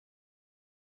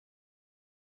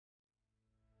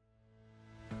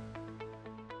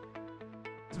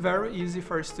very easy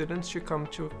for students to come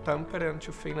to Tampere and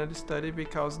to Finland to study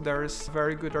because there is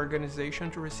very good organization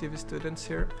to receive students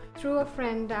here. Through a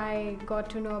friend, I got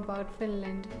to know about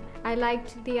Finland. I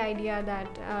liked the idea that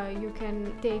you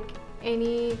can take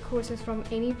any courses from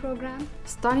any program.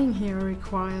 Studying here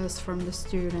requires from the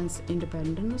students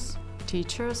independence.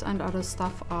 Teachers and other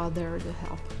staff are there to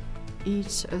help.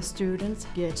 Each student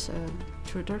gets a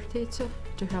tutor teacher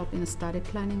to help in study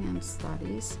planning and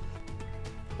studies.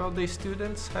 Well, the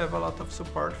students have a lot of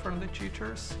support from the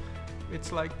teachers.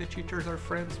 It's like the teachers are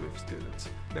friends with students.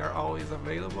 They're always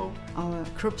available. Our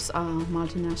groups are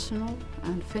multinational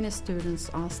and Finnish students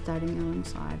are studying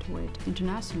alongside with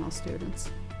international students.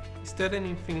 Studying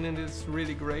in Finland is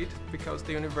really great because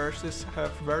the universities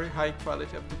have very high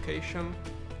quality education.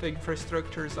 The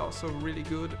infrastructure is also really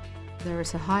good. There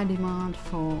is a high demand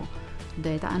for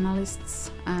data analysts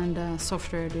and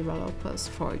software developers,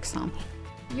 for example.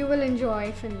 You will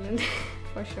enjoy Finland,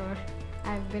 for sure.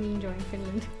 I've been enjoying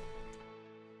Finland.